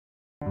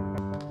This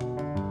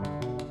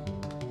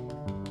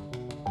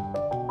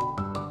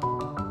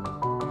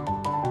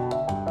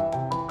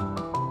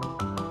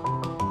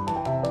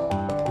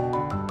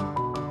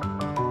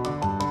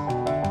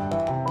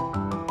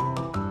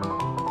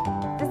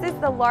is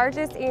the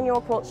largest annual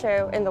quilt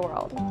show in the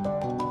world.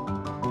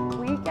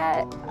 We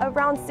get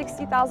around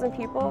 60,000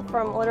 people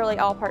from literally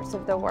all parts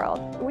of the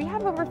world. We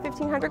have over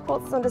 1,500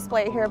 quilts on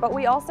display here, but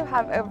we also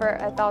have over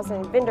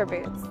 1,000 vendor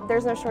booths.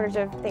 There's no shortage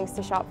of things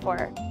to shop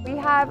for. We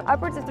have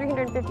upwards of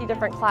 350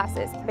 different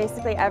classes,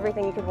 basically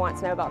everything you could want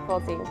to know about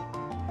quilting.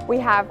 We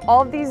have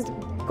all of these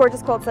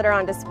gorgeous quilts that are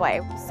on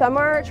display. Some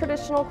are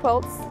traditional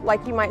quilts,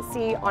 like you might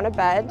see on a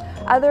bed.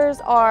 Others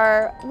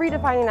are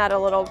redefining that a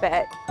little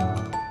bit.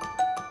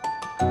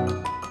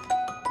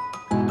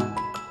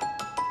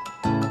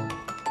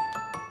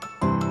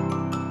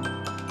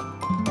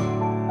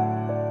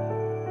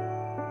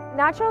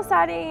 Natural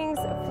settings,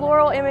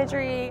 floral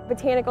imagery,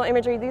 botanical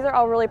imagery, these are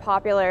all really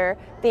popular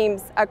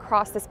themes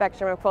across the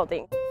spectrum of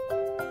quilting.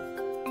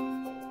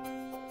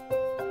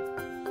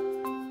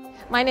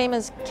 My name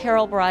is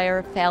Carol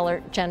Breyer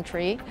Fallert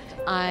Gentry.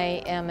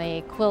 I am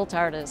a quilt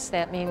artist.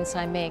 That means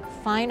I make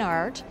fine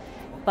art,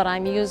 but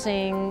I'm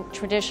using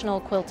traditional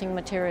quilting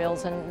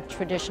materials and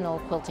traditional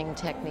quilting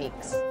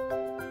techniques.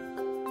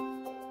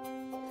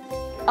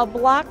 A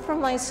block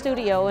from my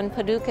studio in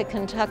Paducah,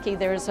 Kentucky,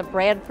 there's a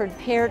Bradford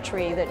pear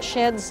tree that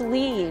sheds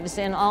leaves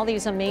in all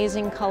these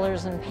amazing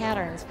colors and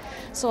patterns.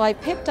 So I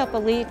picked up a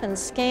leaf and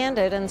scanned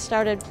it and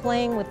started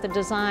playing with the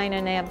design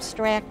and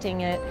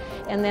abstracting it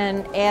and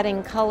then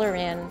adding color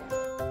in.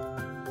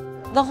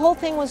 The whole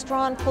thing was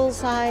drawn full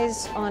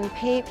size on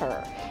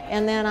paper,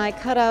 and then I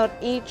cut out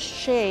each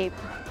shape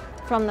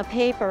from the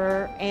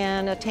paper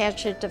and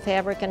attached it to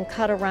fabric and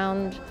cut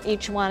around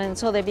each one, and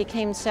so they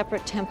became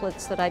separate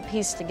templates that I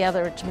pieced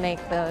together to make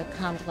the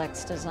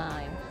complex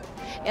design.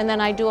 And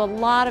then I do a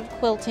lot of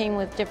quilting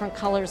with different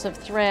colors of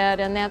thread,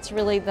 and that's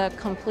really the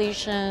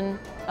completion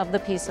of the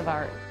piece of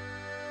art.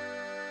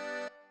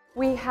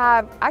 We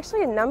have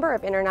actually a number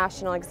of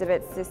international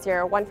exhibits this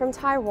year, one from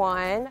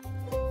Taiwan,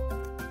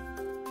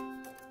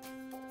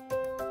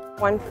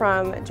 one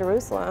from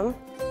Jerusalem.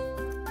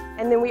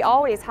 And then we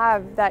always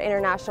have that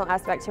international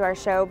aspect to our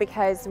show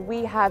because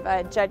we have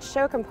a judge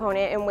show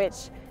component in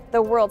which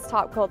the world's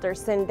top quilters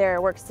send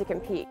their works to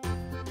compete.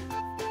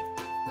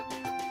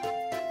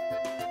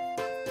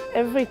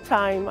 Every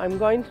time I'm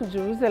going to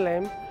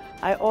Jerusalem,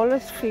 I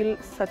always feel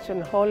such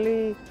an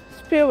holy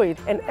spirit,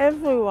 and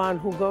everyone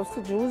who goes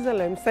to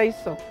Jerusalem says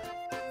so.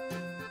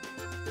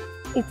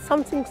 It's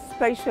something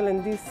special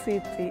in this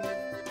city.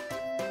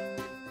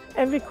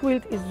 Every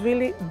quilt is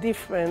really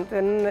different,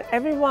 and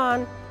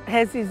everyone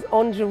has his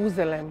own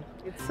Jerusalem.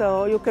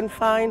 So you can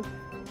find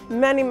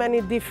many, many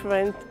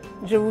different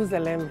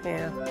Jerusalem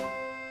here.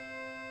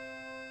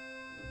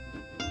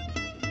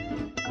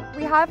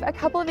 We have a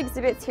couple of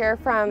exhibits here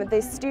from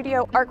the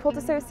Studio Art Quilt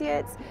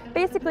Associates.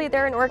 Basically,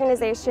 they're an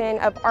organization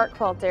of art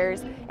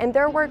quilters, and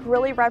their work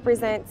really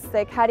represents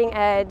the cutting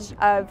edge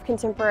of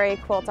contemporary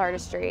quilt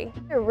artistry.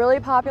 A really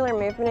popular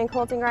movement in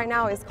quilting right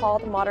now is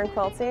called modern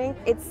quilting.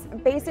 It's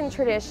based in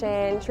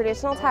tradition,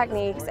 traditional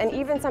techniques, and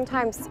even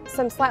sometimes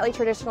some slightly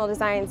traditional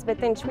designs, but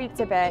then tweaked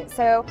a bit.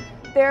 So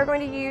they're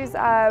going to use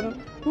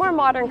more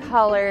modern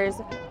colors,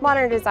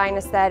 modern design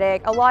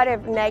aesthetic, a lot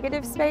of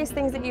negative space,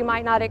 things that you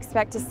might not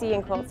expect to see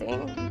in quilting.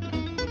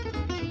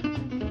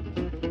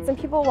 Some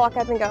people walk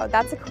up and go,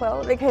 that's a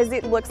quilt, because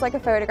it looks like a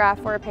photograph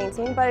or a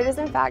painting, but it is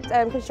in fact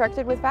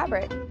constructed with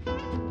fabric.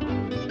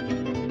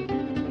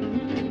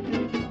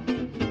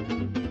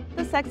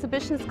 This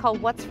exhibition is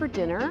called What's for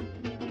Dinner,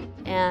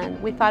 and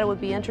we thought it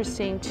would be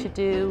interesting to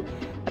do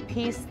a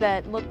piece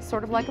that looked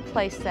sort of like a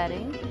place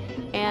setting,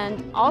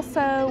 and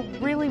also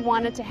really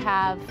wanted to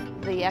have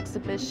the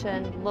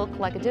exhibition look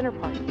like a dinner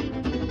party.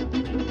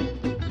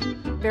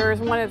 There's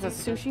one that's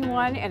a sushi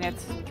one, and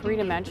it's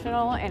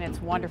three-dimensional, and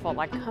it's wonderful. It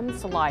like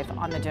comes to life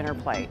on the dinner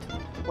plate,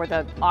 where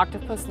the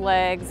octopus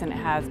legs, and it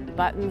has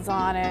buttons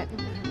on it.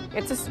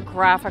 It's just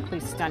graphically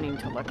stunning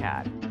to look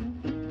at.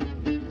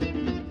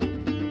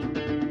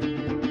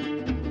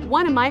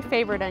 One of my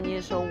favorite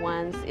unusual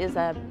ones is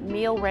a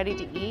meal ready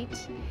to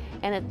eat,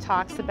 and it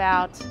talks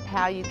about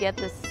how you get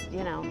this,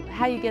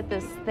 how you get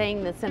this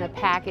thing that's in a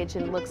package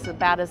and looks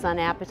about as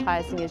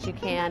unappetizing as you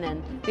can,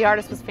 and the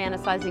artist was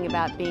fantasizing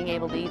about being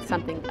able to eat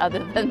something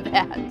other than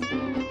that.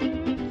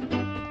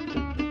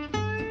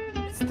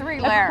 It's 3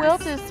 layers. A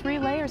quilt is 3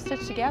 layers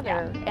stitched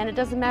together, and it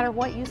doesn't matter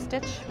what you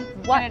stitch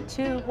what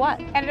to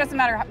what. And it doesn't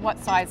matter what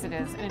size it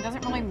is, and it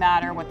doesn't really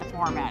matter what the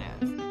format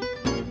is.